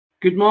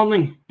Good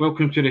morning.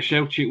 Welcome to the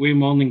Celtic Way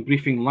Morning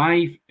Briefing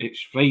Live.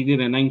 It's Friday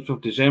the 9th of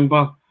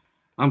December.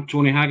 I'm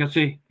Tony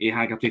Haggerty,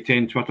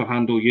 Haggerty10 Twitter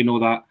handle, you know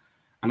that.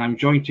 And I'm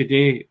joined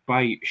today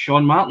by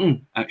Sean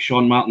Martin at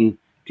Sean Martin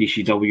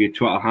TCW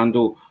Twitter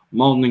handle.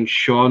 Morning,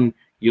 Sean.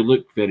 You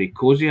look very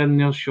cosy in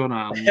there,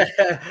 Sean.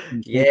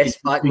 Yes,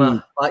 back in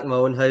my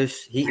own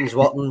house. Heating's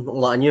working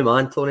like a new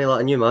man, Tony, like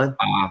a new man.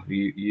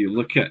 You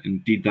look at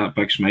indeed, that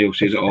big smile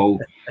says it all.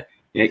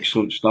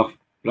 Excellent stuff.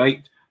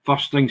 Right,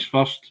 first things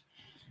first.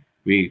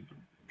 We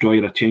draw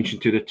your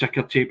attention to the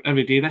ticker tape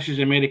every day. This is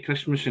a Merry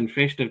Christmas and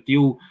festive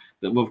deal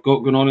that we've got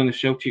going on in the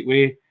Celtic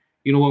Way.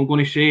 You know what I'm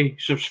going to say?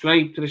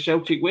 Subscribe to the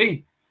Celtic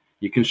Way.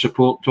 You can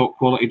support top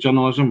quality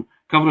journalism,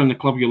 covering the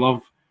club you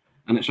love,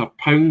 and it's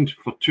 £1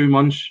 for 2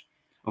 months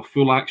of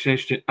full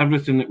access to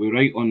everything that we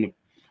write on the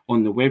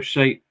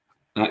website.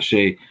 That's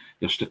your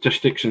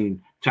statistics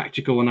and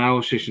tactical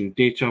analysis and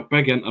data,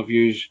 big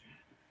interviews,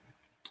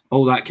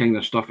 all that kind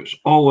of stuff. It's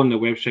all on the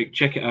website.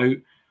 Check it out.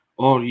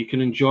 Or you can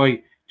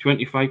enjoy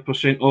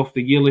 25% off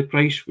the yearly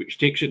price, which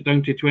takes it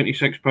down to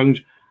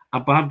 £26, a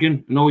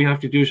bargain. And all you have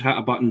to do is hit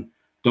a button,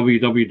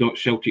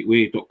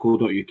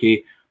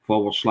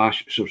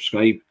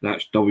 www.celticway.co.uk/subscribe.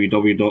 That's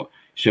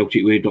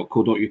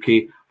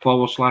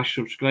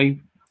www.celticway.co.uk/subscribe.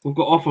 We've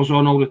got offers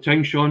on all the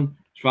time, Sean.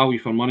 It's value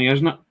for money,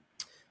 isn't it?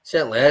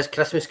 Certainly is.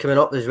 Christmas coming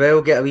up as well.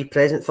 Get a wee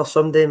present for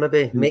somebody,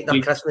 maybe. Make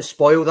their Christmas,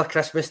 spoil their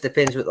Christmas,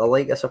 depends what they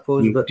like, I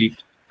suppose. Indeed.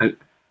 But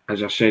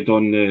as I said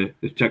on the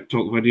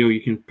TikTok video, you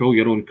can pull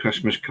your own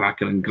Christmas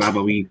cracker and grab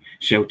a wee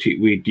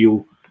Celtic Way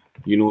deal.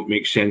 You know it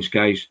makes sense,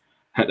 guys.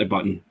 Hit the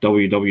button,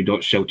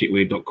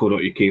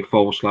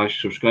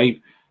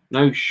 www.celticway.co.uk/subscribe.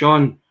 Now,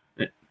 Sean,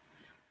 it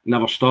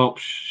never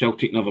stops.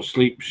 Celtic never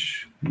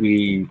sleeps.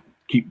 We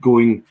keep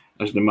going,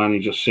 as the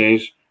manager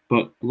says.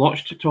 But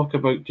lots to talk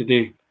about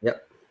today.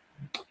 Yep.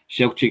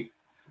 Celtic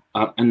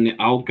are in the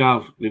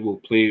Algarve. They will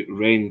play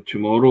Rennes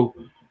tomorrow.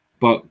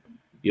 But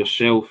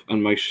yourself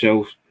and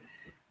myself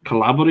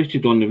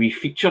collaborated on the wee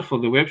feature for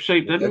the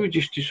website, didn't we?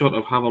 Just to sort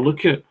of have a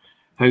look at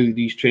how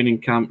these training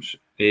camps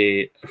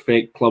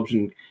affect clubs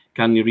and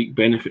can they reap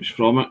benefits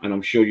from it. And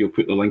I'm sure you'll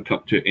put the link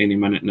up to it any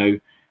minute now.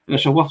 And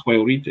it's a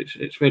worthwhile read.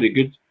 It's very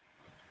good.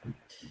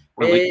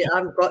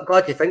 I'm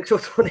glad you think so,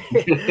 Tony.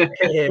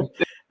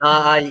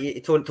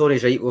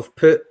 Tony's right. We've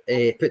put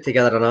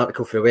together an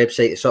article for the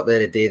website. It's up there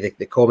today.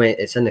 The comment,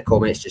 it's in the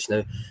comments just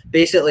now.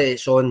 Basically,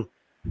 it's on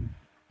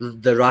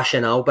the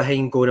rationale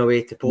behind going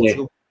away to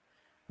Portugal. Yeah.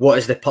 What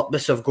is the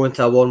purpose of going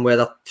to a warm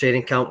weather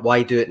training camp?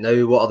 Why do it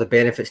now? What are the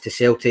benefits to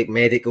Celtic?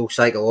 Medical,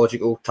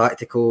 psychological,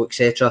 tactical,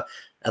 etc.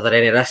 Are there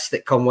any risks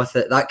that come with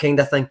it? That kind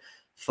of thing.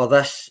 For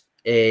this,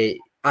 I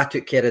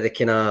took care of the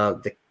kind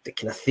of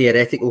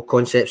theoretical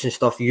concepts and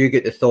stuff. You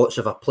get the thoughts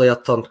of a player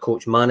turned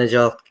coach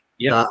manager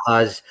that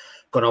has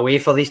gone away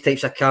for these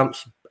types of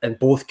camps in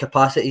both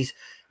capacities.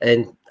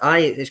 And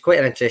it's quite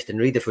an interesting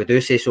read, if we do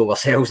say so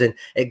ourselves. And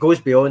it goes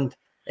beyond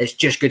it's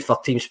just good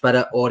for team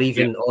spirit, or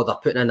even they're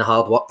putting in the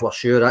hard work for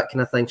sure, that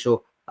kind of thing.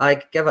 So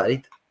I give it a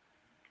read.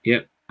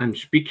 Yeah, and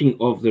speaking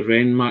of the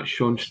Rennes match,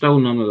 Sean, still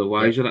none of the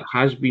wiser. It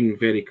has been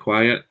very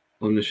quiet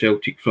on the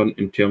Celtic front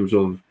in terms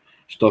of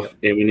stuff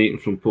emanating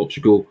from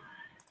Portugal.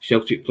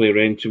 Celtic play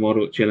Rennes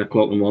tomorrow at 10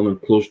 o'clock in the morning,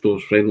 closed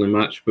doors friendly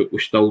match, but we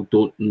still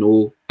don't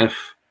know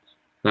if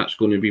that's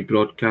going to be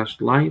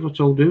broadcast live at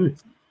all, do we?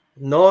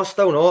 No,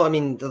 still not. I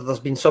mean, there's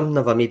been something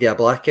of a media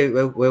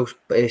blackout while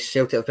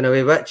Celtic have been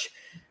away, which,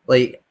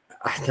 like,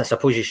 I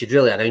suppose you should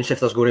really announce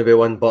if there's going to be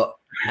one, but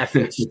if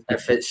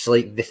it's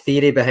like the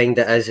theory behind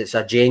it is it's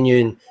a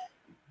genuine,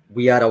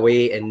 we are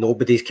away and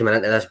nobody's coming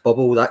into this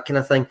bubble, that kind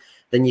of thing,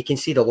 then you can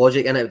see the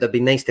logic in it. It would have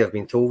been nice to have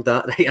been told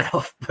that right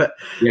enough. But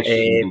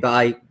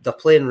they're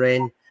playing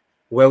Rennes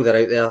while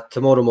they're out there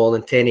tomorrow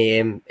morning, 10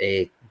 a.m.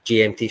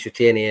 GMT, so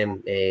 10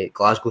 a.m.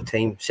 Glasgow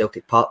time,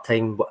 Celtic Park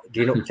time,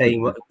 Greenock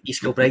time,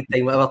 East Kilbride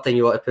time, whatever time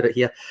you want to put it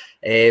here,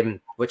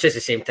 which is the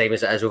same time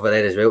as it is over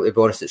there as well. To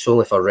be honest, it's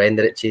only for Rennes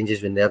that it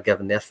changes when they're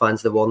giving their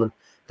fans the warning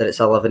that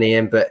it's 11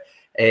 a.m. But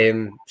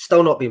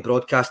still not being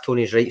broadcast.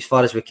 Tony's right, as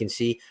far as we can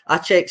see. I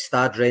checked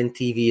Stade Rennes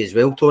TV as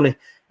well, Tony,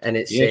 and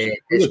it's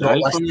not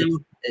listed.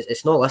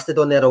 It's not listed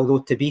on there. Although,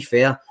 to be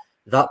fair,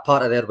 that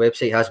part of their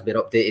website hasn't been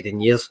updated in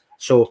years.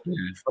 So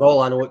for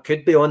all I know, it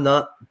could be on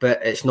that,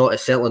 but it's not.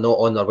 It's certainly not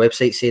on their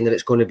website saying that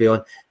it's going to be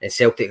on. And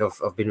Celtic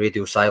have been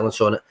radio silence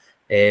on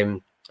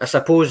it. I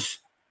suppose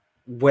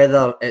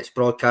whether it's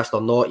broadcast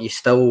or not, you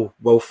still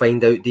will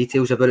find out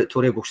details about it,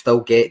 Tony. We'll still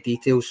get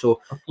details.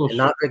 So in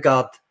that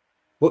regard,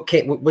 what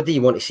do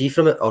you want to see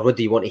from it, or what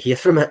do you want to hear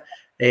from it?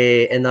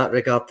 In that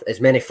regard, as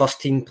many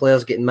first team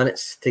players getting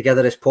minutes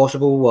together as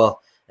possible, or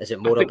is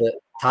it more about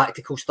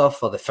tactical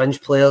stuff, or the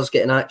fringe players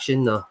getting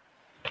action? Or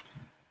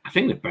I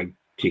think the big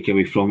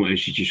takeaway from it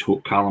is you just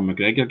hope Callum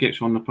McGregor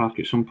gets on the park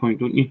at some point,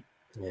 don't you?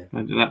 Yeah.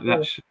 I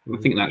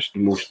think that's the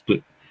most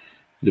thing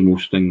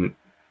that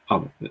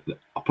the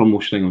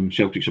uppermost thing on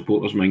Celtic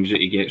supporters' minds,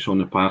 that he gets on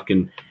the park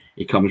and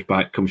he comes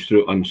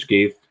through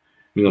unscathed.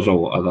 I mean, there's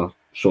all other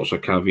sorts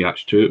of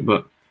caveats to it,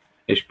 but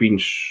it's been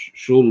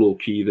so low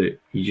key that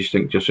you just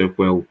think to yourself,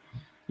 well,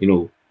 you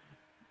know,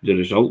 the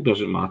result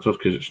doesn't matter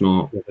because it's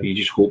not. You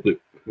just hope that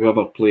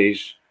whoever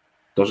plays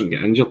doesn't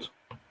get injured,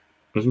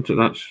 isn't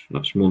it?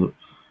 That's more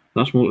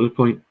to the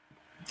point.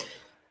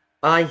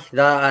 Aye,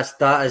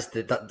 that is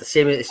the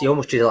same. It's you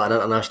almost treat it like an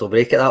international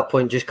break at that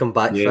point. Just come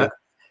back fit.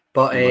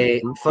 But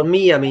for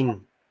me, I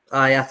mean,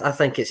 I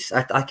think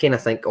I kind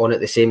of think on it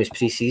the same as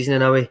pre-season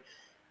in a way.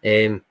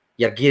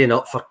 You're gearing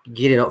up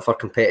for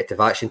competitive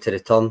action to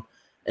return,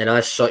 and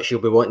as such,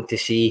 you'll be wanting to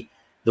see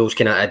those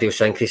kind of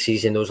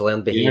idiosyncrasies and those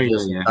learned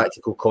behaviours and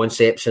tactical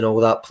concepts and all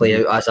that play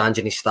out as Ange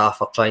and his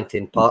staff are trying to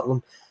impart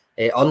them.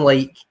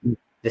 Unlike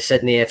the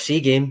Sydney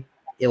FC game,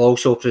 he'll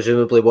also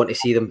presumably want to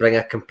see them bring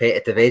a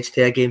competitive edge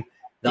to a game.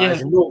 That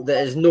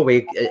is no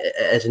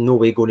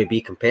way going to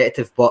be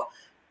competitive. But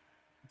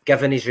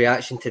given his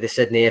reaction to the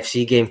Sydney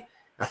FC game,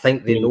 I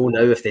think they know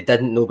now, if they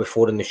didn't know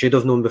before, and they should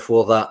have known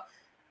before, that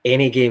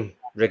any game,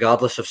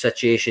 regardless of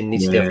situation,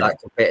 needs to have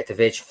that competitive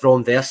edge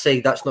from their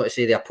side. That's not to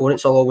say the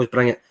opponents will always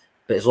bring it,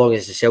 but as long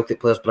as the Celtic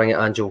players bring it,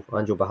 Ange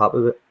will be happy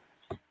with it.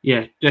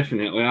 Yeah,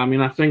 definitely. I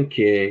mean, I think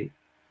he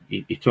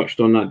touched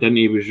on that, didn't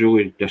he? He was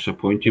really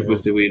disappointed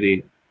with the way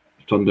they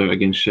turned out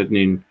against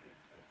Sydney, and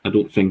I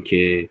don't think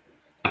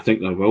I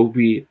think there will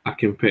be a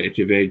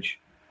competitive edge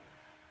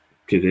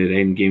to their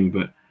end game,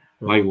 but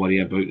my worry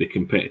about the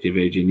competitive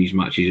edge in these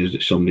matches is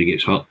that somebody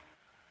gets hurt.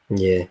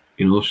 Yeah,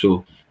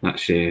 so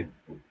that's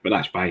but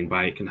that's by and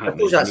by. It can happen. I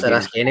suppose that's a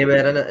risk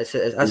anywhere, isn't it?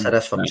 That's a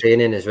risk for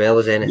training as well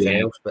as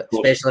anything else, but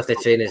especially if the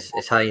training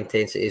is high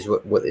intensity, is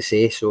what they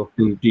say. So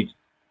indeed,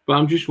 but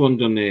I'm just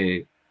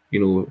wondering,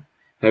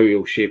 how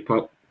he'll shape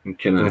up, and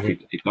kind of if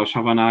he does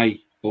have an eye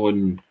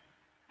on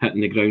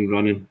hitting the ground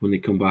running when they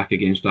come back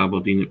against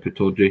Aberdeen at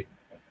Pittodrie,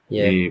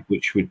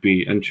 which would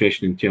be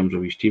interesting in terms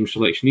of his team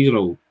selection. These are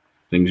all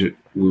things that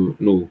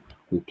will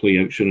play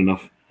out soon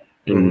enough.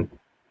 And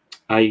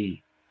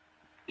I,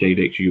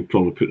 Director, you'll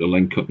probably put the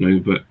link up now,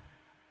 but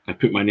I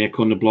put my neck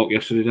on the block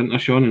yesterday, didn't I,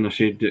 Sean? And I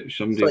said that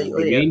somebody will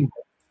remain.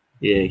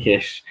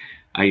 Yes.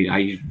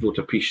 I wrote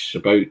a piece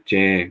about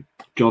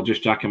Georgios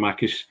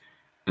Giakoumakis,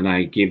 and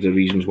I gave the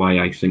reasons why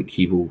I think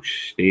he will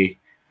stay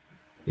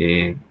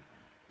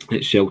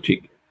at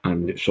Celtic,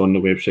 and it's on the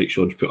website.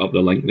 Sean's put up the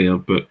link there,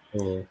 but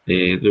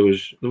there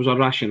was a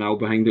rationale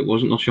behind it,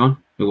 wasn't there, Sean?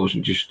 It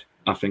wasn't just,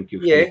 I think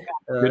he'll stay.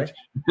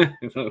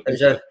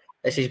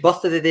 It's his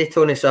birthday today,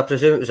 Tony, so I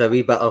presume it was a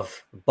wee bit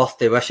of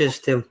birthday wishes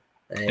to him.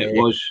 It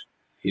was,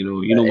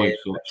 my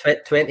thoughts.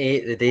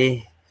 28 the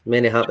day.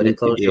 Many happy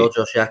returns,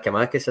 Georgios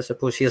Giakoumakis, I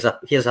suppose.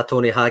 Here's a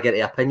Tony Haggerty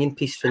opinion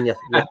piece from your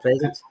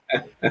presence.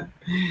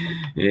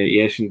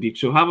 Yes, indeed.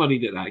 So have a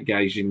read at that,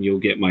 guys, and you'll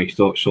get my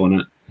thoughts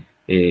on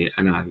it.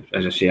 And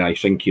as I say, I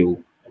think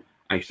the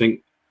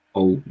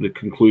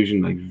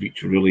conclusion I've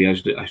reached really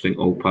is that I think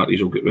all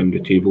parties will get round the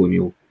table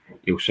and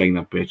he'll sign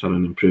a better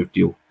and improved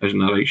deal. Isn't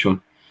that right,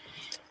 Sean?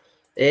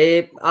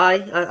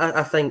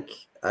 I think.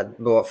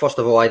 Well, first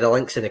of all, the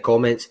link's in the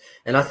comments,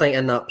 and I think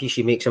in that piece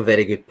you make some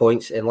very good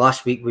points. And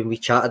last week when we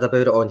chatted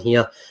about it on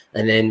here,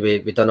 and then we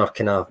done our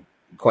kind of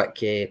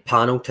quick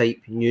panel type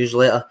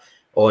newsletter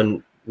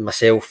on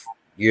myself,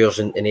 yours,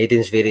 and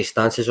Aidan's various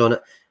stances on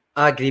it.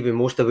 I agree with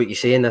most of what you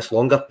say in this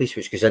longer piece,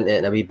 which goes into it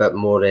in a wee bit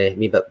more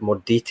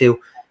detail.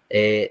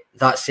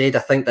 That said, I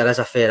think there is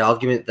a fair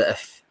argument that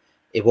if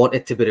he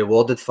wanted to be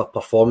rewarded for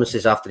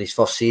performances after his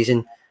first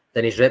season,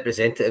 then his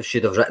representative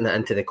should have written it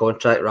into the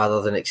contract rather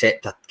than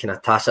accept a kind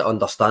of tacit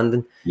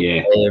understanding.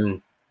 Yeah.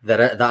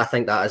 I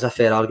think that is a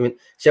fair argument.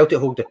 Celtic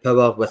hold the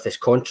power with this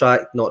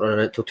contract, not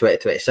running out till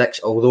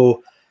 2026,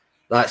 although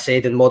that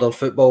said, in modern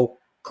football,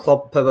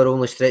 club power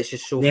only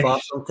stretches so far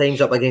sometimes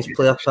up against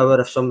player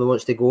power if somebody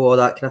wants to go, all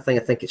that kind of thing.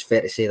 I think it's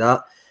fair to say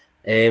that.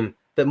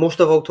 But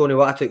most of all, Tony,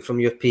 what I took from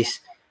your piece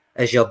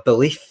is your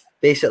belief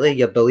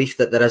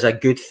that there is a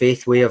good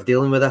faith way of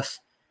dealing with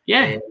this.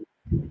 Yeah.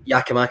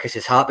 Giakoumakis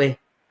is happy.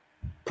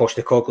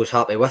 Postecoglou's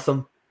happy with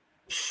him,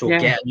 so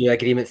get a new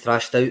agreement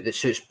thrashed out that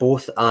suits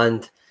both.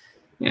 And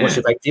what's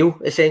the big deal?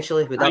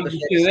 Essentially, would that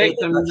be correct?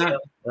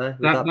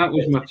 That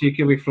was my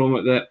takeaway from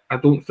it. That I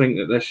don't think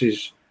that this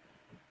is,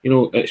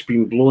 it's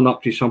been blown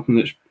up to something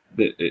that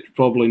it's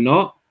probably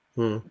not.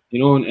 And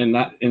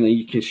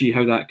you can see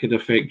how that could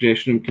affect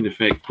dressing room, can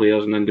affect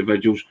players and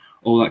individuals,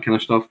 all that kind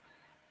of stuff.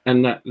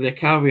 And the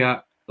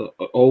caveat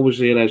always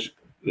there is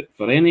that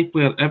for any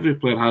player, every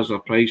player has their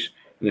price.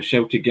 And if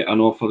Celtic get an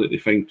offer that they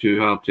find too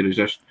hard to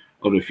resist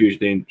or refuse,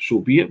 then so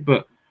be it.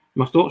 But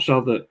my thoughts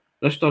are that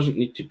this doesn't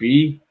need to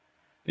be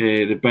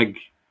the big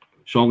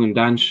song and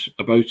dance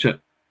about it.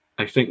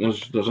 I think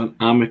there's an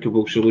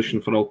amicable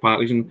solution for all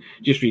parties. And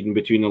just reading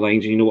between the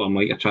lines, and you know what I'm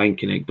like, I try and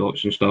connect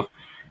dots and stuff,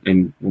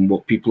 and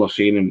what people are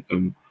saying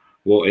and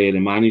what the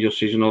manager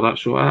says and all that.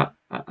 So I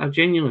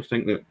genuinely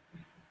think that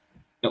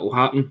it'll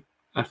happen.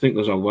 I think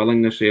there's a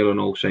willingness there on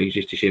all sides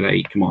just to say,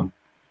 right, come on,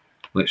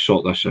 let's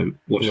sort this out.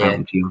 What's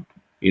happened here?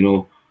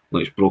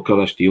 Let's broker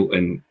this deal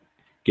and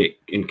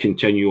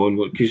continue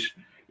on. Because,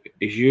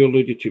 as you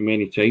alluded to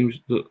many times,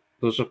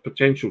 there's a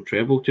potential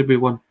treble to be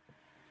won.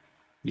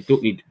 You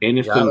don't need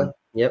anything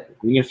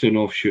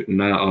offshooting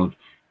that or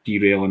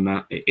derailing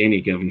that at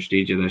any given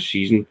stage of this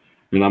season.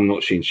 And I'm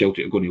not saying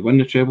Celtic are going to win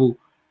the treble,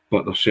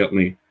 but they're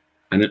certainly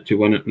in it to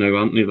win it now,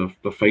 aren't they?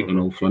 They're fighting on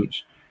all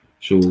fronts.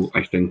 So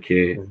I think,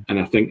 and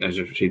I think, as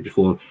I've said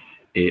before,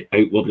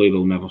 outwardly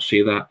they'll never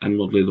say that.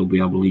 Inwardly there'll be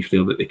a belief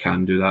there that they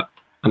can do that.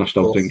 And I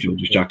still think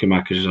Georgios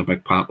Giakoumakis is a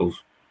big part of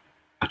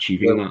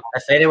achieving that.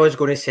 If anyone's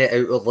going to say it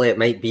outwardly, it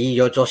might be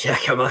Georgios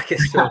Giakoumakis.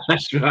 So,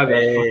 that's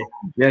right.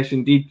 Yes,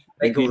 indeed.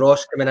 Michael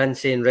Ross coming in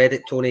saying, read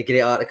it, Tony,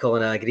 great article,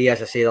 and I agree.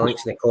 As I say, the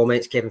links in the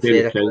comments. Kevin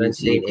Ferreira coming in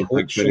saying he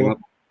hopes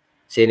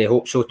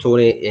so.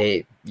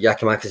 Tony,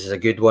 Giakoumakis is a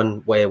good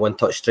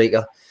one-touch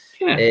striker.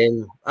 Yeah.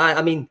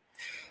 I mean,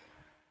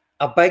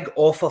 a big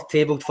offer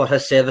tabled for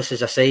his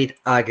services aside,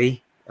 I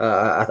agree.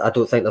 I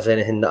don't think there's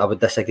anything that I would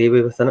disagree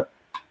with within it.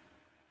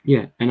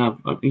 Yeah, and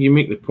you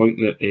make the point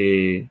that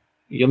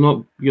you're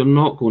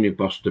not going to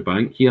bust the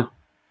bank here,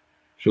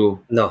 so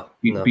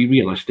be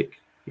realistic.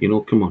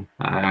 Come on.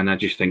 And I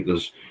just think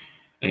there's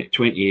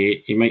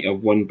 28. He might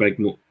have one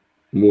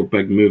more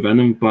big move in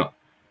him, but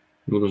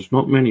there's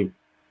not many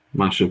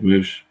massive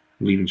moves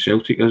leaving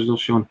Celtic, is there,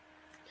 Sean?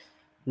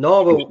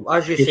 No, well,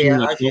 as you say,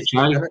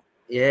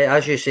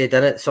 as you said,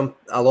 in it,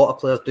 a lot of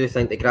players do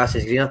think the grass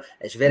is greener.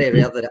 It's very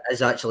rare that it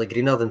is actually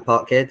greener than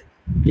Parkhead.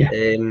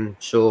 Yeah.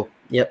 So,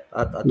 yep,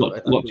 I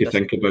lot to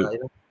think about.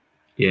 Either.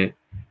 Yeah.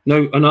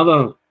 Now,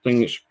 another thing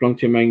that's sprung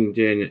to mind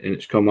and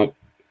it's come up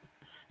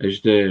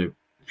is the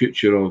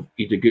future of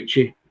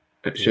Ideguchi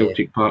at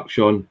Celtic Park,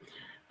 Sean.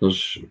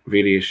 There's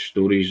various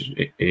stories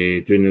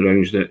doing the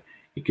rounds that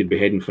he could be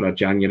heading for a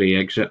January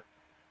exit.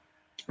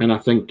 And I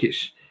think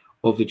it's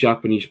of the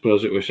Japanese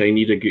players that were signed,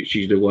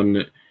 Ideguchi's the one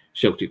that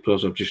Celtic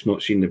players have just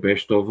not seen the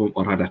best of him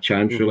or had a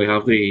chance, really,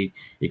 have they?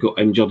 He got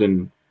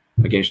injured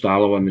against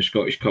Alloa in the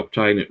Scottish Cup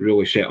tie and it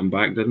really set him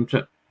back, didn't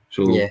it?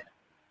 So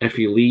if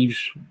he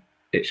leaves,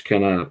 it's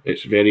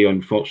very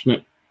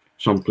unfortunate.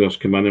 Some players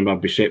come in and are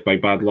beset by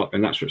bad luck,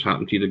 and that's what's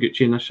happened to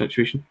Ideguchi in this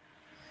situation.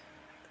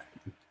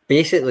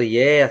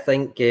 Basically, I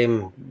think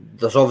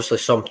there's obviously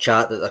some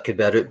chat that there could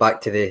be a route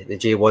back to the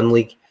J1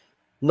 League.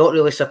 Not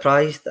really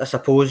surprised, I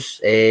suppose.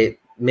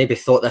 Maybe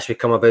thought this would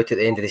come about at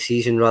the end of the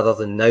season rather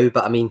than now,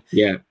 but I mean,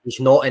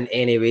 he's not in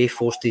any way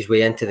forced his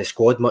way into the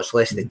squad, much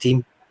less the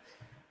team.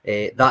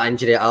 That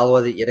injury at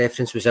Alloa that you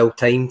referenced was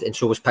ill-timed, and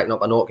so was picking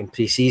up a knock in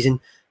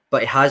pre-season.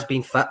 But he has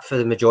been fit for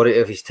the majority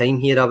of his time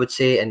here, I would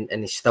say, and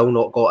he's still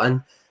not got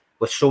in.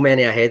 With so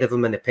many ahead of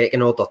him in the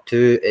pecking order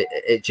too,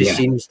 it just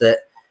seems that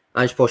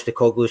Ange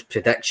Postecoglou's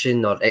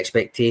prediction or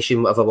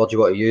expectation, whatever word you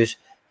want to use,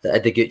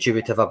 that Ideguchi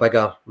would have a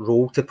bigger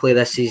role to play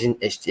this season,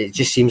 it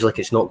just seems like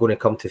it's not going to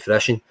come to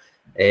fruition.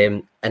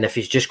 And if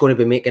he's just going to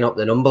be making up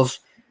the numbers,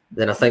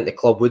 then I think the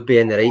club would be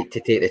in the right to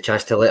take the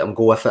chance to let him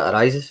go if it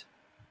arises.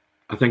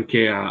 I think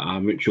a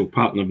mutual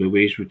partner of the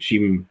ways would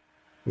seem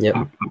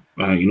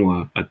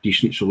a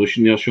decent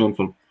solution there, Sean,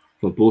 for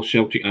both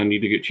Celtic and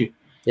Ideguchi.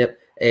 Yep.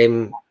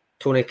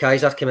 Tony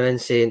Kaiser coming in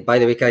saying, by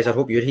the way, Kaiser, I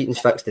hope your heating's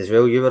fixed as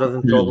well. You were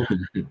having problems.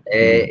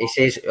 He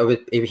says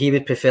he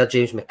would prefer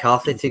James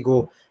McCarthy to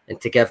go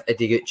and to give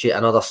Ideguchi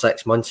another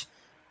 6 months.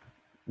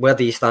 Where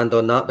do you stand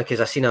on that?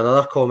 Because I've seen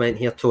another comment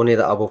here, Tony,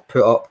 that I will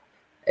put up.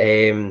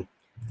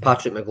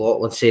 Patrick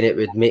McLaughlin saying it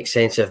would make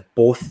sense if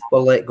both were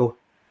let go.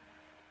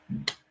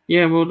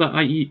 Yeah,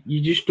 well,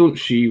 you just don't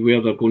see where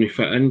they're going to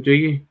fit in, do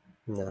you?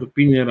 No. They've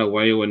been there a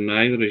while, and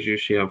neither, as you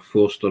say, have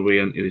forced their way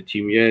into the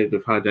team. Yeah,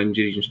 they've had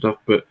injuries and stuff,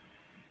 but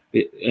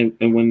and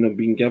when they've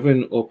been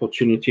given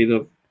opportunity,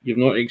 you've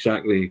not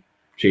exactly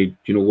said,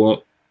 you know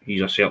what,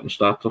 he's a certain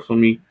starter for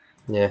me.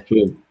 Yeah.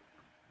 So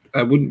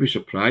I wouldn't be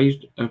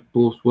surprised if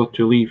both were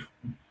to leave.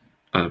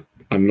 I'm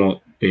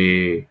not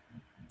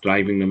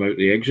driving them out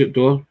the exit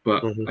door,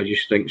 but I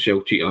just think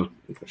Celtic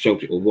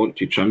will want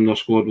to trim their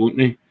squad, won't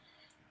they?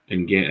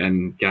 And get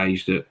in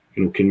guys that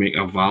can make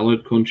a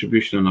valid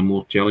contribution and a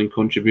more telling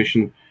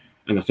contribution.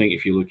 And I think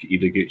if you look at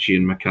Ideguchi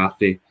and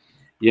McCarthy,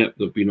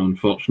 they've been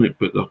unfortunate,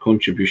 but their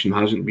contribution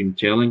hasn't been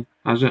telling,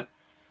 has it?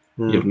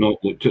 You've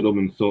not looked at them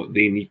and thought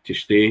they need to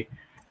stay,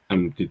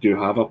 and they do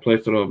have a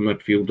plethora of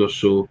midfielders.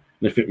 So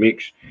if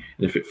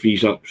it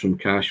frees up some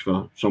cash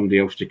for somebody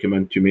else to come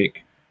in to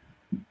make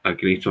a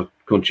greater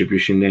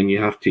contribution, then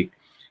you have to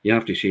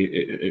say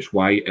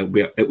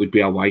it would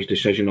be a wise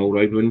decision all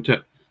round, wouldn't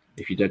it?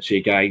 If you did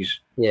say,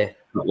 guys, that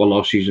were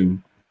losses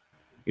and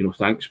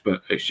thanks,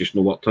 but it's just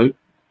not worked out.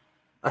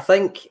 I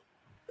think,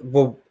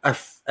 well,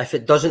 if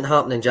it doesn't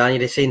happen in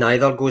January, say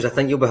neither goes, I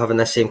think you'll be having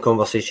this same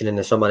conversation in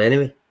the summer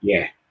anyway.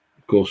 Yeah,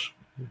 of course.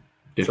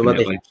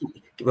 Definitely. So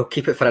maybe we'll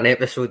keep it for an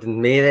episode in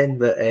May then.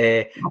 But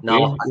I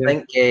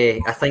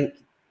think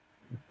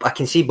I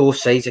can see both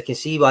sides. I can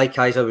see why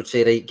Kaiser would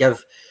say, right,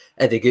 give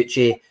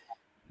Ideguchi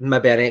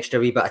maybe an extra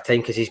wee bit of time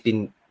because he's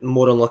been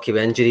more unlucky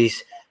with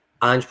injuries.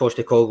 Ange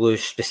Postecoglou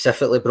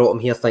specifically brought him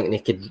here thinking he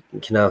could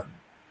kind of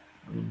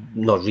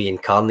not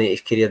reincarnate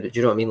his career, but do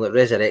you know what I mean? Like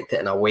resurrect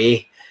it in a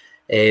way,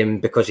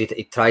 because he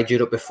tried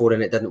Europe before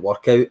and it didn't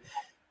work out.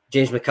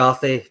 James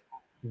McCarthy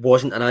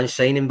wasn't an Ange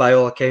signing by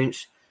all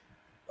accounts,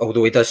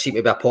 although he does seem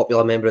to be a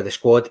popular member of the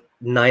squad.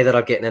 Neither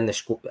are getting in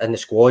the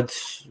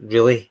squads,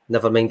 really.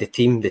 Never mind the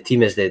team. The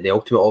team is the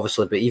ultimate,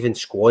 obviously, but even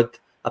squad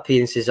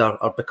appearances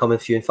are becoming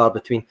few and far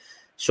between.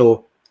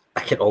 So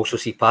I can also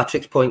see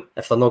Patrick's point.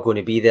 If they're not going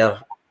to be there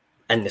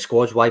in the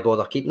squads, why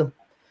bother keeping them?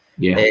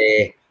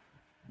 Yeah.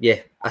 Yeah,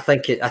 I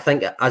think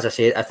as I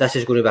say, if this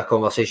is going to be a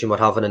conversation we're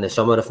having in the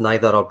summer, if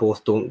neither or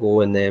both don't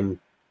go, and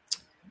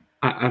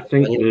I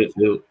think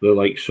the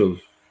likes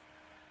of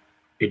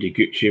Eddie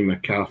Gucci,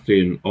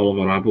 McCarthy, and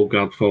Oliver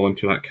Abelgard fall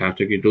into that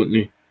category, don't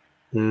they?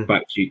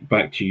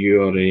 Back to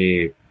your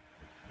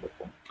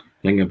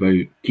thing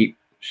about keep,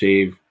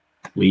 save,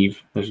 leave,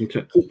 isn't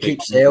it?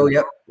 Keep, sell,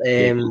 yep.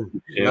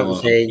 That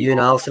was you and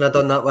Alison had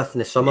done that with in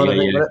the summer, I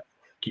think, wasn't it?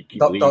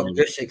 Duck,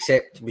 goose,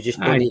 except we just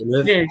don't need to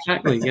move. Yeah,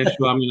 exactly. Yes,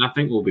 so I mean, I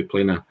think we'll be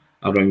playing a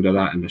round of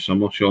that in the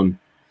summer, Sean.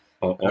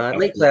 I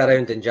might play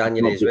around in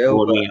January as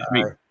well.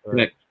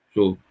 Correct.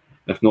 So,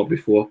 if not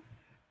before.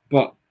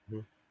 But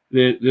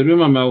the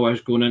rumour mill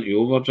is going into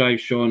overdrive,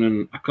 Sean,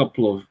 and a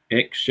couple of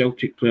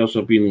ex-Celtic players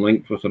are being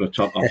linked with a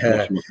return.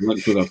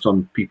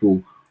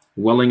 People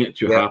willing it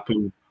to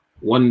happen.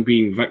 One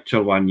being Victor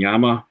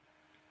Wanyama,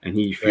 and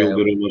he fueled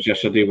the rumours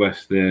yesterday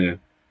with the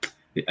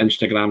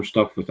Instagram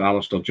stuff with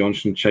Alistair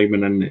Johnson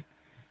chiming in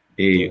that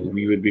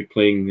we would be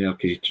playing there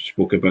because he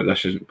spoke about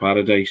this isn't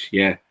Paradise.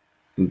 Yeah,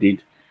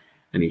 indeed.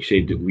 And he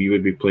said that we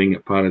would be playing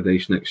at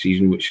Paradise next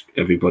season, which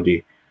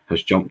everybody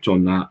has jumped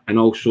on that. And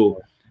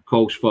also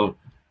calls for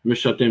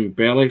Moussa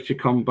Dembele to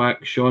come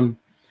back, Sean.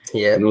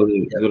 Yeah. You know,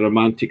 the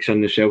romantics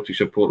and the Celtic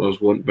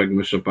supporters want Big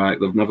Moussa back.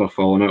 They've never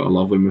fallen out of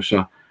love with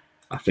Moussa.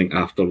 I think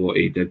after what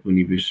he did when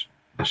he was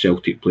a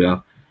Celtic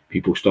player,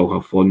 people still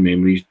have fond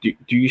memories. Do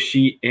you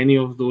see any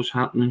of those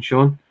happening,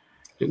 Sean?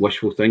 Is it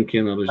wishful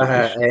thinking, or is it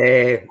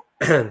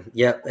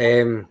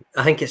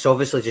I think it's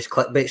obviously just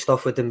clickbait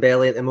stuff with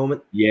Dembele at the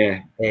moment.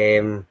 Yeah.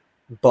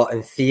 But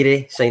in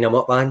theory, sign him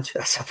up, Ange,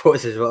 I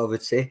suppose is what I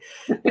would say.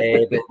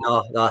 But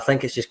no, I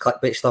think it's just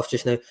clickbait stuff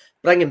just now.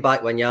 Bringing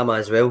back Wanyama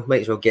as well.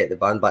 Might as well get the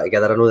band back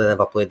together. I know they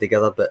never played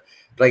together, but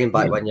bringing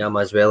back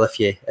Wanyama as well. If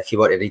you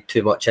want to read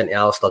too much into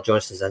Alistair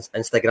Johnston's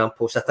Instagram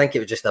post, I think it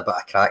was just a bit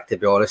of crack, to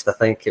be honest. I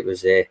think it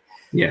was. I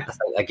think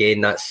again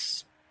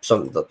that's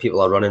something that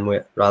people are running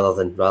with rather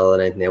than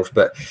anything else.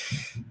 But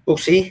we'll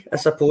see. I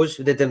suppose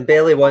the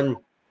Dembele one.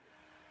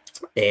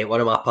 One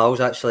of my pals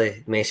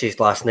actually messaged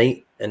last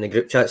night in the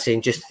group chat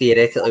saying, just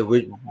theoretically,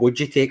 would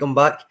you take him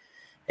back?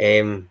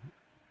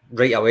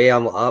 Right away,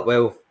 I'm like,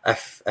 well,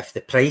 if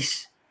the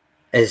price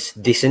is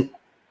decent,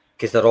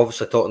 because they're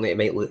obviously talking that it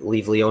might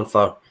leave Lyon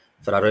for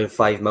around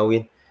 5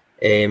 million,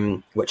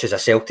 which is a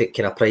Celtic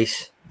kind of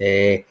price,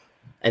 and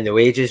the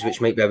wages,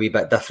 which might be a wee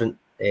bit different.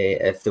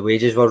 If the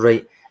wages were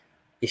right,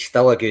 he's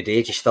still a good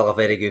age. He's still a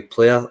very good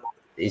player.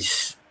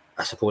 He's,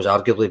 I suppose,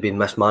 arguably been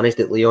mismanaged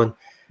at Lyon.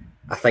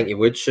 I think he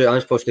would suit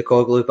Ange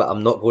Postecoglou, but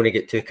I'm not going to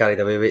get too carried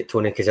away with it,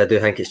 Tony, because I do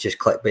think it's just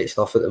clickbait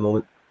stuff at the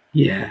moment.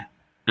 Yeah,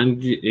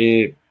 and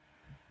and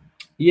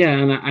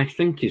I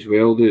think as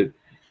well that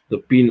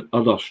there've been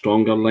other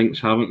stronger links,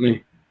 haven't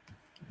they?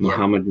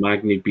 Mohamed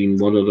Magni being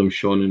one of them,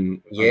 Sean.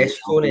 And yes,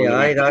 Tony.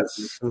 Aye,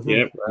 that's. I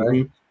think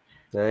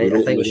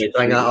we should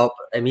bring that up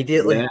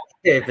immediately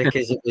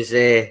because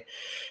it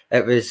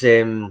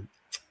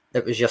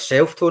was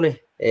yourself, Tony,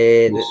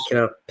 that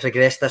kind of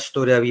progressed this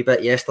story a wee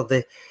bit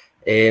yesterday.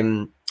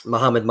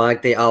 Mohamed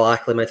Magdi, Al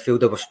Ahly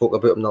midfielder, we spoke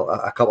about him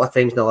a couple of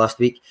times in the last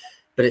week,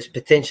 but it's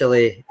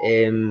potentially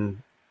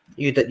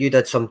you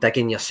did some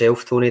digging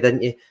yourself, Tony,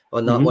 didn't you,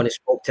 on that one? You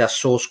spoke to a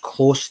source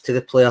close to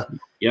the player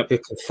who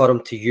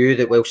confirmed to you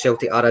that while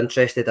Celtic are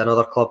interested,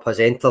 another club has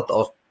entered,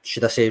 or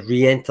should I say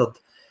re-entered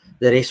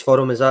the race for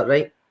him. Is that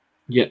right?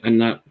 Yeah, and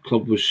that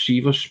club was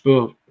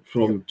Sivasspor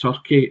from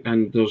Turkey,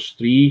 and there's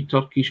 3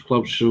 Turkish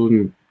clubs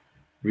showing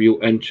real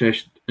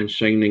interest in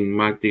signing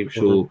Magdi,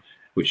 so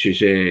which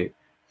is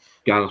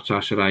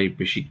Galatasaray,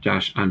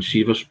 Besiktas and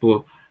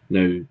Sivasspor.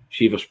 Now,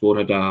 Sivasspor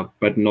had a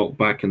bid knocked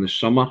back in the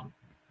summer,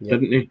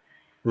 didn't they?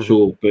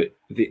 So, but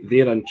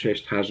their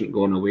interest hasn't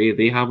gone away.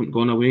 They haven't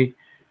gone away.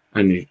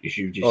 And as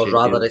you just said,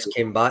 rather, it's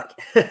came back.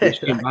 It's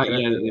came back,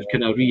 they've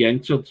kind of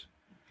re-entered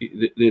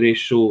the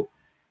race. So,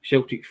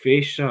 Celtic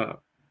face a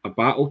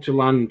battle to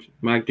land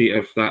Magdi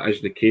if that is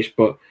the case.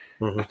 But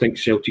I think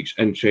Celtic's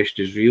interest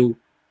is real.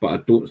 But I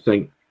don't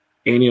think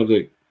any of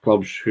the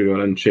clubs who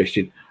are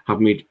interested have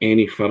made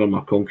any firm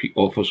or concrete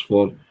offers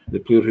for the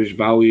player who's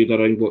valued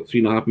around,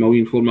 3.5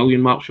 million, 4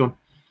 million mark, Sean?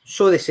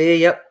 So they say,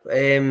 yep.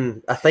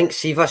 I think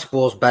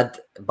Sivasspor's bid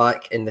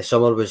back in the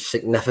summer was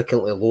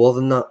significantly lower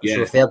than that. Yeah.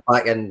 So if they're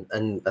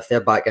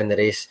back in the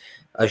race,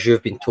 as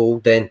you've been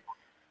told, then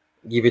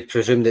you would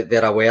presume that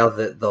they're aware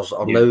that there's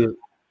now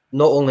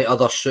not only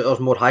other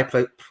suitors, more high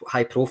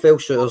profile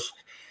suitors,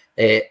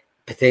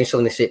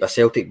 potentially in the shape of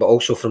Celtic, but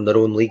also from their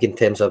own league in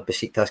terms of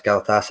Besiktas,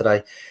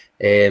 Galatasaray,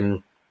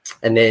 and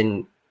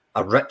then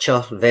a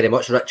very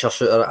much richer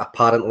suitor,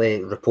 apparently,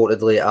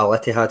 reportedly, Al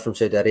Ittihad from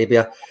Saudi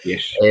Arabia.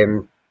 Yes.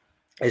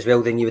 As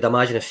well, then you would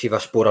imagine if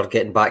Sivasspor are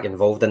getting back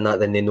involved in that,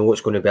 then they know it's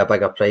going to be a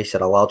bigger price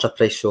or a larger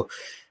price. So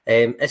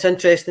it's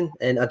interesting,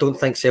 and I don't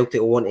think Celtic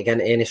will want to get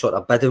into any sort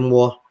of bidding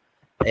war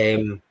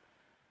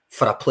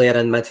for a player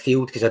in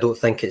midfield, because I don't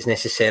think it's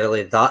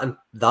necessarily that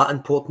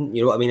important.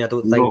 You know what I mean? I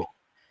don't think.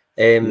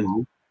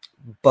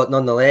 But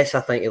nonetheless,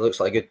 I think he looks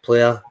like a good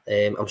player.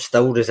 I'm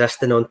still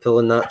resisting on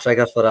pulling that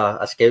trigger for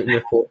a scouting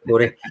report,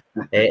 Corey.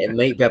 It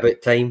might be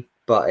about time,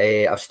 but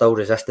I've still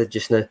resisted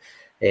just now.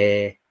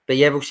 But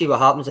yeah, we'll see what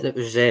happens. And it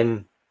was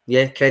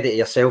credit to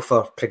yourself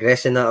for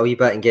progressing that a wee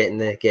bit and getting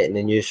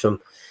the news from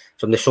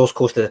the source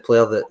close to the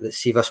player that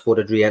Sivasspor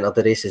had re-entered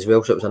the race as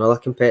well. So it was another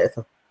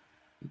competitor.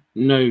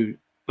 Now,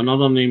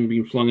 another name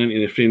being flung into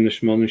the frame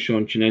this morning,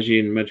 Sean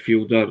Chinesian,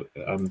 midfielder.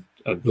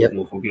 I don't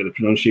know if I'll get the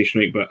pronunciation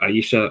right, but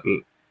Aissa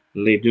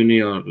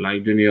Laiduni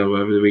or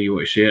whatever the way you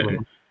want to say it. It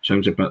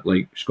sounds a bit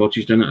like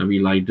Scottish, doesn't it? A wee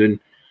Laidun.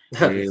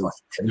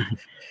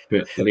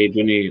 But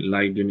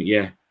Laiduni,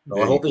 yeah.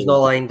 Well, I hope he's not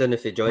lying down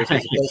if he joins.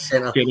 He's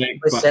centre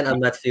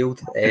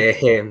midfield.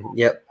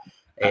 Yep.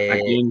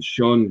 Again,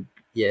 Sean,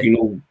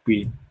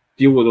 we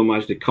deal with them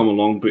as they come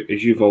along, but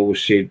as you've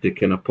always said, the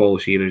kind of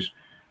policy here is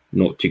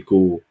not to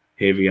go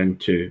heavy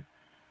into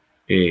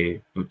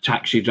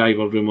taxi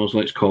driver rumours,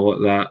 let's call it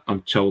that,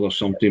 until there's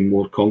something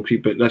more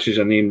concrete. But this is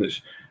a name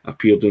that's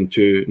appeared in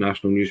 2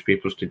 national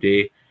newspapers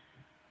today.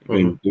 I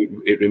mean,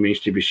 it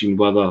remains to be seen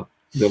whether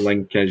the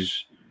link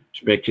is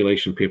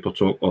speculation, paper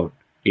talk, or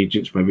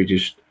agents maybe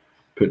just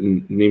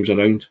putting names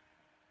around.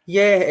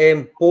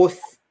 Yeah,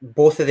 both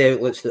of the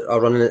outlets that are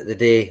running it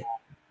today,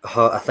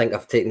 I think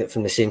I've taken it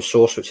from the same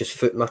source, which is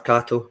Foot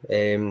Mercato,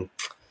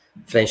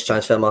 French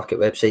transfer market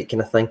website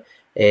kind of thing.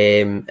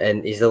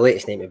 And he's the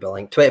latest name to be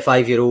linked.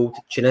 25-year-old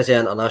Tunisia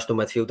international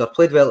midfielder,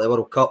 played well at the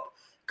World Cup,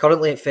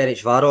 currently at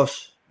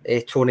Ferencváros.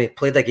 Tony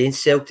played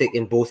against Celtic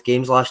in both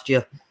games last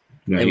year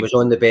and was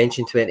on the bench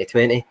in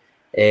 2020.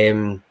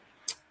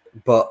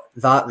 But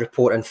that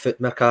report in Foot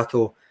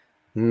Mercato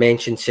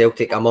mentioned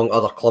Celtic among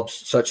other clubs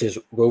such as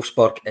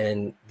Wolfsburg,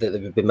 and there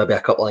would be maybe a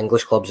couple of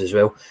English clubs as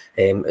well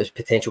as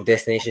potential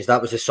destinations.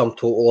 That was the sum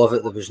total of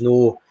it. There was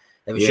no...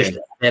 It was just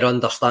their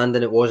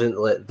understanding. It wasn't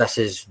like this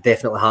is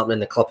definitely happening.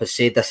 The club has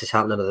said this is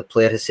happening, or the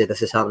player has said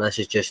this is happening. This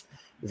is just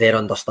their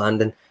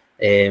understanding.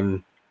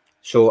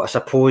 So I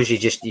suppose you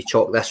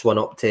chalk this one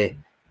up to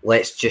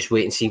let's just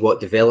wait and see what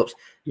develops.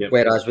 Yep.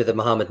 Whereas with the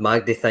Mohamed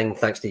Magdi thing,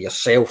 thanks to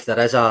yourself, there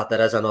is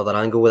another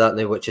angle with that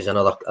now, which is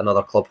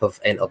another club have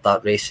entered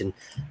that race, and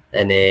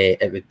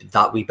it would be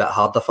that wee bit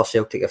harder for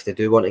Celtic if they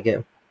do want to get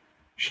him.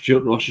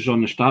 Stuart Ross is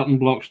on the starting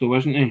blocks, though,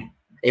 isn't he?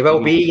 He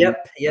will be,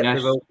 yep, yes.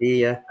 He will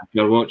be, yeah. If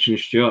you're watching,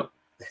 Stuart,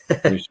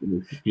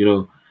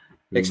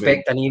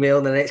 expect an email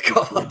in the next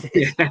couple of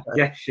days.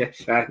 yes,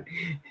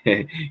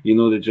 you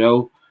know the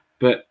drill.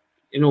 But,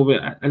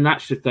 and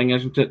that's the thing,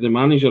 isn't it? The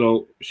manager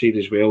said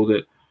as well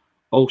that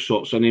all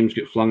sorts of names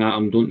get flung at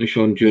him, don't they,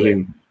 Sean,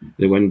 during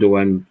the window,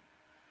 and,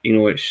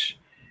 it's,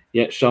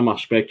 some are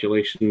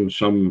speculation,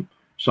 some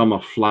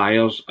are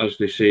flyers, as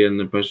they say in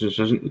the business,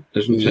 isn't it,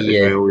 as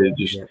well? They're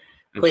just,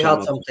 quite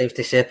hard sometimes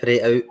to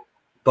separate out,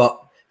 but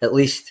at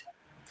least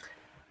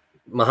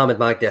Mohamed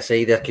Magdi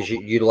aside there, because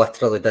you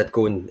literally did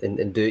go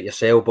and do it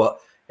yourself, but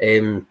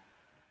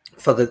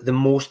for the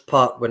most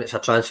part, when it's a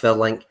transfer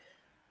link,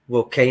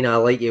 we'll kind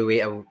of like you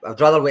wait.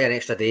 I'd rather wait an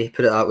extra day,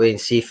 put it that way,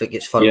 and see if it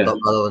gets firmed up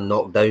rather than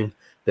knocked down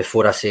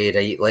before I say,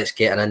 right, let's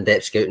get an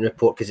in-depth scouting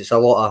report, because it's a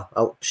lot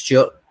of...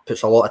 Stuart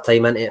puts a lot of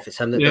time into it. If it's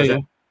him that does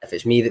it, if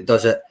it's me that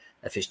does it,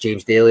 if it's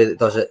James Daly that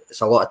does it,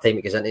 it's a lot of time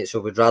that goes into it. So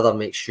we'd rather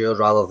make sure,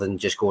 rather than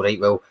just go, right,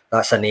 well,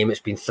 that's a name that's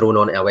been thrown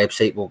onto a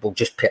website, we'll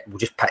just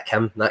pick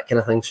him, that kind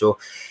of thing. So,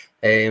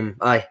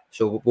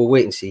 so we'll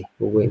wait and see.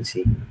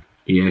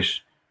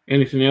 Yes.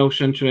 Anything else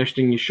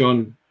interesting,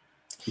 Sean,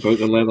 about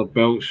the leather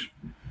belts?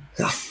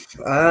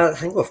 I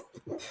think we've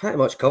pretty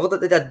much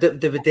covered it.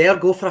 Do we dare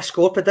go for a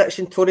score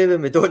prediction, Tony,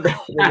 when we don't know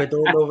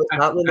what's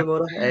happening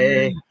tomorrow?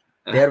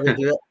 Dare we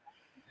do it?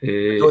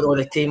 We don't know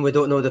the team. We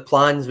don't know the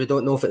plans. We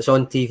don't know if it's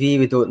on TV.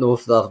 We don't know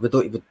if we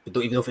don't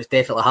even know if it's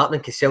definitely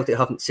happening, because Celtic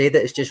haven't said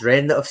it. It's just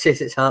Ren that have said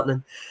it's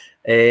happening.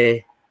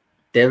 Dare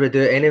we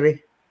do it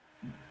anyway?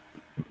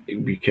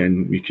 We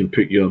can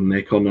put your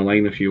neck on the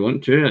line if you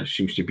want to. It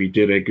seems to be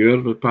de rigueur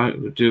with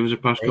the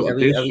past couple of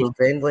days. Are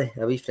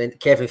we friendly?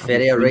 Kevin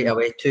Ferrier right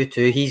away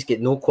 2-2. He's got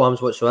no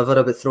qualms whatsoever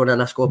about throwing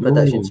in a score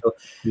prediction. So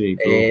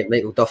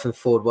Michael Duffin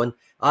 4-1.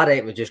 I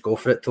reckon we just go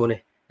for it,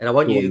 Tony. And I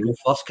want you to go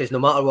first, because no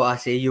matter what I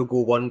say, you'll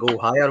go one goal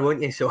higher,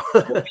 won't you? So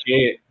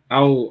okay,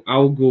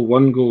 I'll go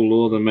one goal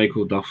lower than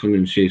Michael Duffin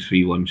and say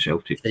 3-1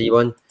 Celtic.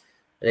 3-1.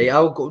 Right,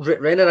 I'll go.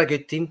 Rennes are a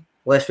good team.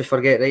 Lest we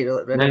forget, right?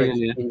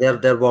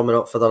 They're warming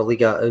up for their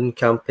Liga 1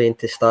 campaign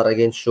to start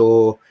again.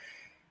 So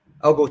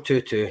I'll go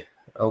 2-2.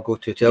 I'll go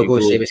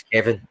the same as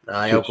Kevin.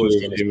 I'll go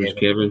the same as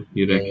Kevin.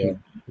 You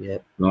reckon? Yeah.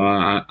 No,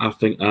 I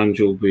think Ange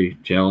will be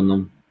telling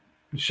them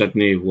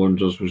Sydney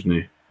Wanderers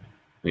wasn't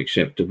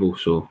acceptable.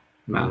 So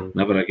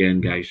never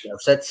again, guys.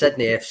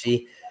 Sydney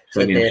FC.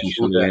 Sydney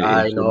FC.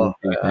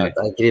 I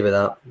agree with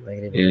that.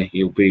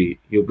 He'll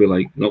be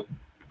like, nope,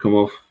 come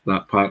off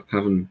that park,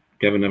 having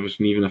given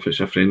everything, even if it's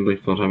a friendly,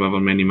 for however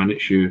many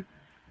minutes you're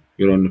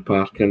on the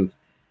park. And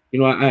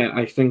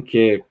I think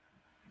you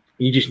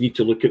just need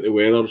to look at the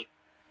weather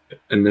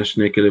in this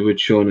neck of the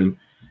woods, Sean, and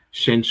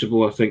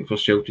sensible, I think, for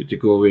Celtic to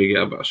go away,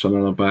 get a bit of sun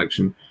on their backs,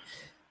 and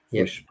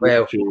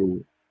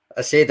to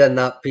I said in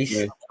that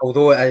piece,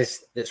 although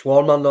it's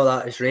warmer and all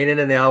that, it's raining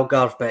in the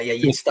Algarve, but yeah,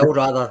 you'd still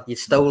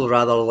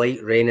rather like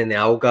rain in the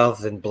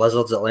Algarve than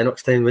blizzards at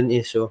Lennoxtown, wouldn't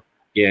you? So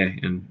yeah,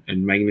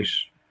 and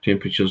minus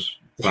temperatures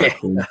back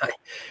home.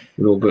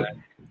 But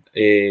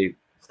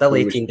still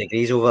 18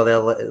 degrees over there.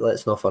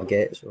 Let's not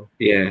forget. So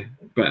yeah,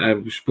 but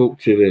I spoke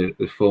to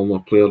the former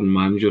players and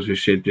managers who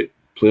said that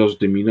players'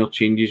 demeanour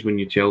changes when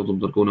you tell them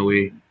they're going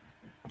away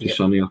to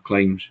sunnier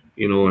climes,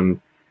 and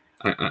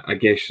I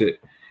guess that,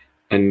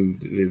 and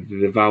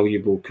the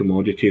valuable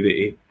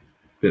commodity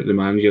that the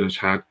manager has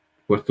had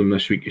with them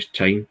this week is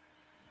time.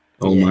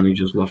 All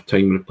managers love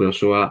time with players,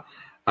 so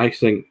I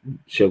think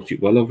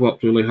Celtic will have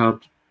worked really hard,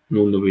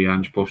 knowing the way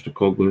Ange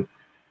Postecoglou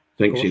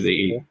thinks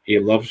that he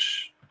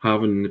loves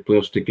having the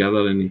players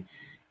together, and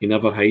he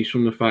never hides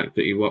from the fact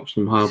that he works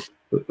them hard.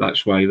 But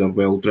that's why they're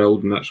well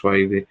drilled, and that's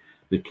why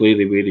they play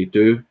the way they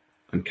do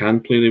and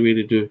can play the way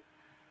they do,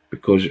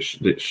 because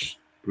it's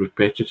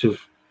repetitive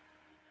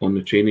on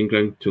the training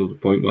ground to the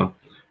point where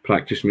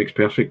practice makes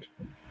perfect.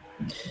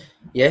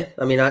 Yeah,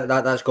 I mean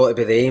that's got to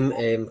be the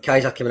aim.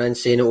 Kaiser coming in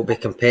saying it will be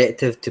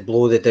competitive to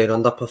blow the down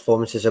under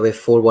performances away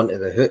 4-1 to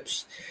the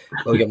Hoops.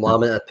 William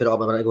Lamont had put it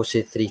up a minute ago,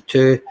 said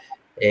 3-2.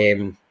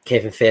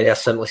 Kevin Ferrier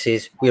simply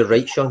says we're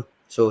right, Sean.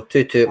 So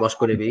 2-2 it must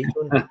going to be.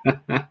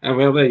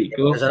 Well, there you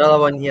go. There's another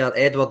one here.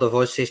 Edward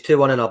DeVos says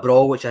 2-1 in a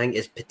brawl, which I think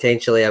is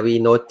potentially a wee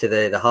nod to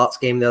the Hearts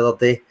game the other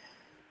day.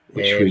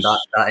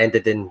 That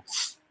ended in, what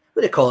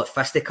do they call it,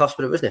 fisticuffs,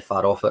 but it wasn't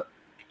far off it.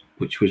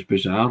 Which was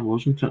bizarre,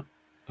 wasn't it?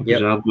 A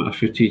bizarre bit of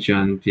footage,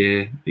 and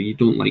you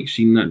don't like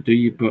seeing that, do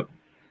you? But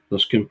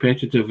there's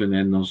competitive, and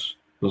then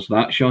there's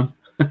that, Sean.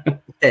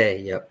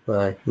 Aye.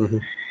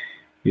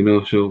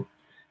 Mm-hmm. So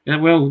yeah,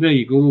 well, there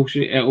you go. So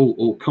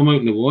it'll come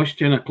out in the wash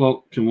 10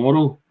 o'clock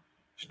tomorrow.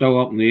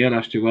 Still up in the air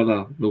as to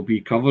whether there'll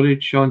be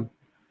coverage, Sean,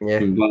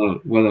 and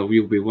whether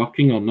we'll be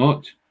working or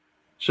not.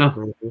 So.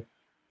 Mm-hmm.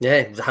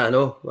 Yeah, I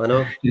know.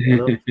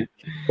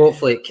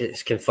 Hopefully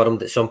it's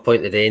confirmed at some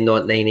point today,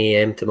 not 9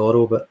 a.m.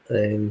 tomorrow, but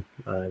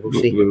we'll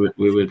see.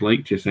 We would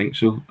like to think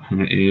so.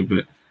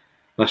 But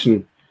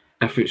listen,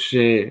 if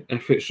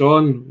it's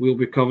on, we'll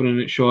be covering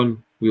it,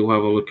 Sean. We'll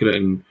have a look at it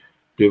and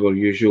do our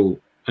usual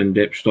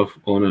in-depth stuff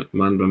on it,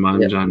 man by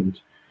mans, and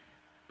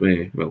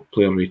player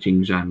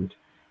ratings and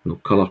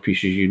colour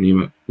pieces, you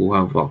name it. We'll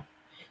have our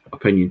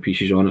opinion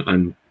pieces on it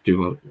and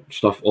do our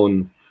stuff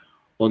on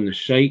the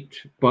site,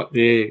 but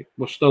we're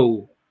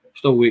still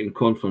waiting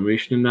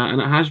confirmation in that,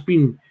 and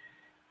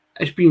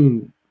it's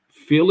been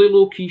fairly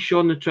low key,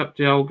 Sean, the trip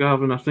to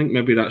Algarve, and I think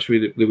maybe that's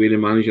the way the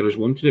manager has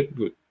wanted it.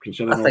 But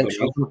considering all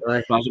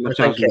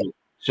the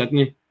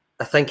Sydney,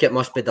 I think it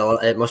must be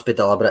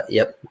deliberate.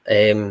 Yep,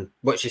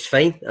 which is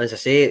fine. As I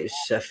say,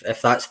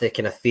 if that's the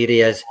kind of theory,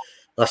 is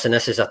listen,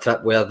 this is a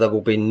trip where there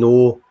will be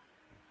no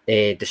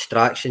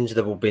distractions,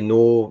 there will be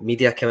no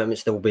media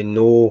commitments, there will be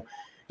no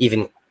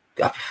even.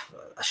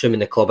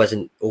 Assuming the club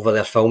isn't over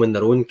there filming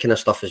their own kind of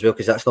stuff as well,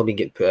 because that's not been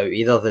getting put out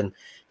either, then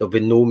there'll be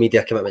no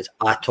media commitments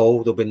at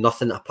all. There'll be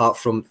nothing apart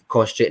from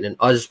concentrating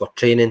on us, we're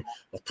training,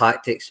 the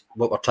tactics,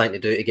 what we're trying to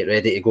do to get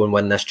ready to go and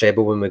win this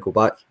treble when we go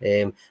back.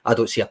 I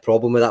don't see a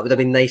problem with that. It would have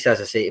been nice, as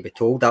I say, to be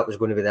told that was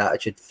going to be the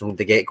attitude from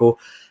the get-go,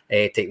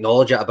 to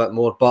acknowledge it a bit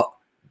more, but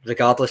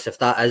regardless if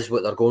that is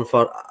what they're going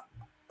for,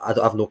 I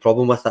don't have no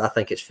problem with it. I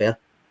think it's fair.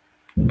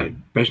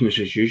 Business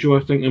as usual,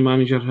 I think the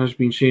manager has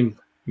been saying.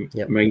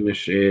 Yep.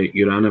 Minus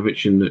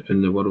Juranovic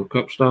in the World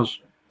Cup stars,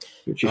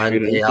 which is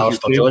and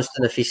Alistair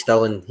Johnston, if he's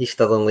still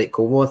in Lake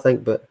Como, I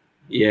think. But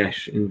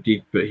yes,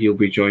 indeed, but he'll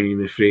be joining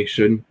the fray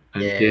soon.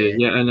 And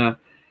and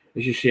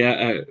as you say,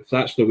 if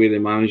that's the way the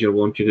manager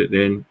wanted it,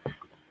 then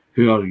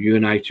who are you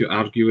and I to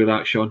argue with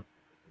that, Sean?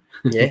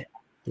 yeah,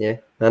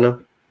 I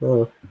know.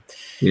 Oh.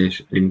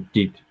 Yes,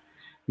 indeed.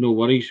 No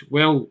worries.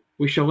 Well,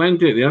 we shall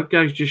end it there,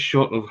 guys. Just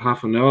short of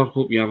half an hour.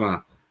 Hope you have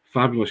a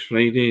fabulous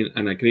Friday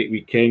and a great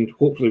weekend.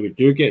 Hopefully we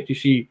do get to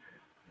see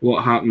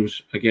what happens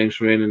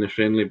against Rennes in the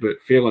friendly,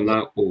 but failing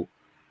that, we'll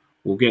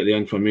get the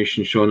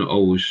information, Sean.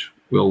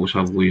 We always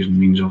have ways and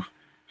means of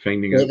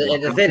finding out.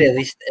 At the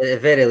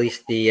very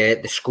least,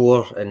 the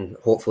score, and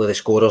hopefully the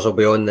scorers will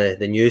be on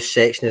the news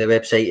section of the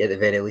website at the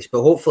very least.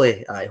 But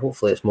hopefully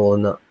it's more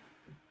than that.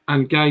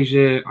 And guys,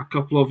 a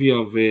couple of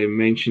you have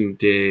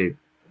mentioned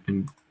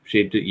and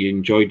said that you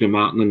enjoyed the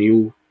Martin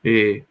O'Neill.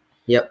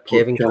 Yep,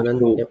 Kevin coming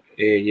in.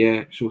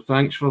 Yep. So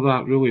thanks for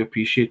that. Really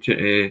appreciate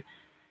it.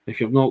 If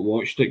you've not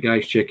watched it,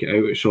 guys, check it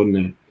out. It's on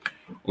the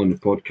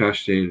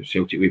podcast,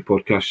 Celtic Way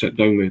podcast. Sit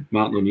down with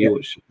Martin O'Neill.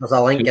 Yep. There's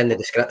a link in the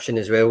description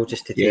as well,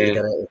 just to take you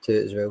directly to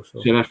it as well.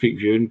 So. Terrific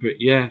viewing. But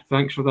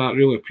thanks for that.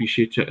 Really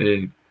appreciate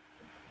it.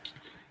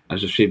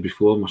 As I said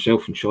before,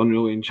 myself and Sean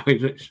really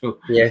enjoyed it. So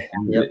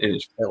and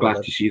it's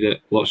glad to see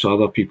that lots of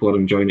other people are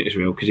enjoying it as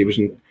well, because he was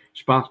in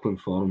sparkling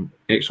form.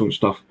 Excellent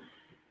stuff.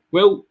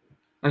 Well,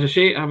 as I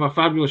say, have a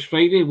fabulous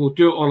Friday. We'll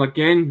do it all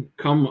again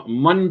come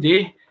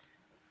Monday.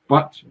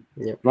 But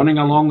running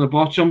along the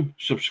bottom,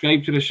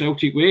 subscribe to the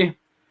Celtic Way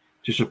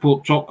to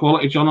support top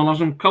quality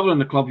journalism, covering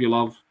the club you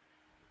love.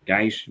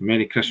 Guys,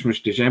 Merry Christmas,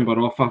 December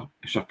offer.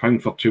 It's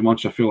 £1 for 2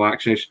 months of full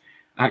access.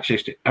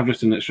 access to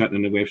everything that's written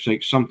on the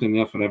website, something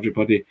there for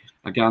everybody,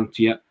 I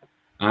guarantee it.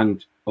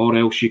 And or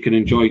else you can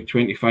enjoy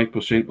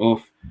 25%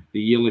 off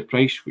the yearly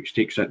price, which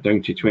takes that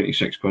down to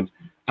 26 quid.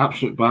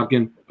 Absolute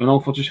bargain, and all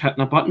for just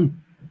hitting a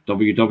button.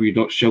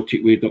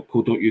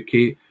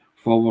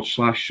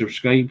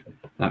 www.celticway.co.uk/subscribe.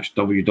 That's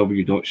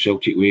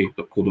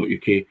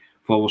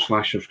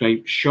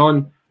www.celticway.co.uk/subscribe.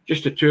 Sean,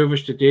 just the two of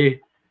us today.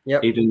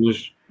 Yep. Aidan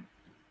was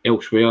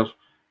elsewhere.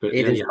 But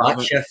Aidan's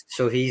back shift,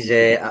 so he's,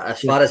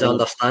 as far as I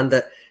understand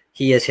it,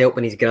 he is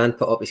helping his gran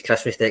put up his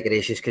Christmas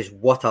decorations, because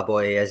what a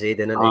boy he is,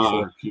 Aidan, isn't he?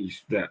 So,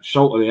 he's the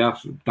salt of the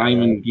earth,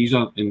 diamond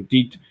geezer,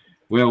 indeed.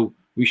 Well,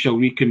 we shall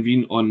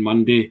reconvene on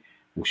Monday.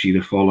 We'll see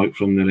the fallout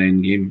from their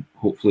end game.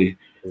 Hopefully,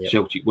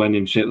 Celtic win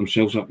and set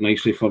themselves up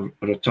nicely for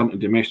a return to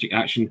domestic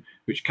action,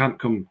 which can't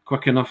come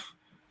quick enough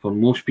for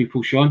most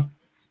people, Sean.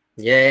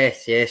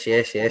 Yes.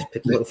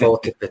 Looking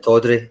forward to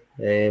Pittodrie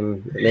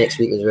next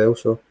week as well.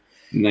 So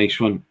nice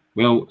one.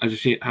 Well, as I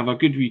say, have a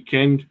good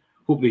weekend.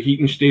 Hope the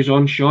heating stays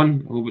on,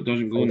 Sean. I hope it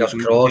doesn't go.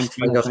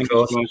 Fingers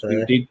crossed.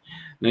 Indeed.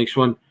 Nice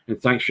one.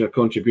 And thanks for your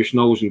contribution.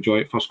 Always enjoy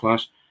it. First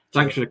class.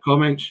 Thanks for the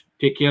comments.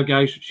 Take care,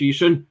 guys. See you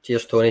soon.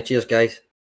 Cheers, Tony. Cheers, guys.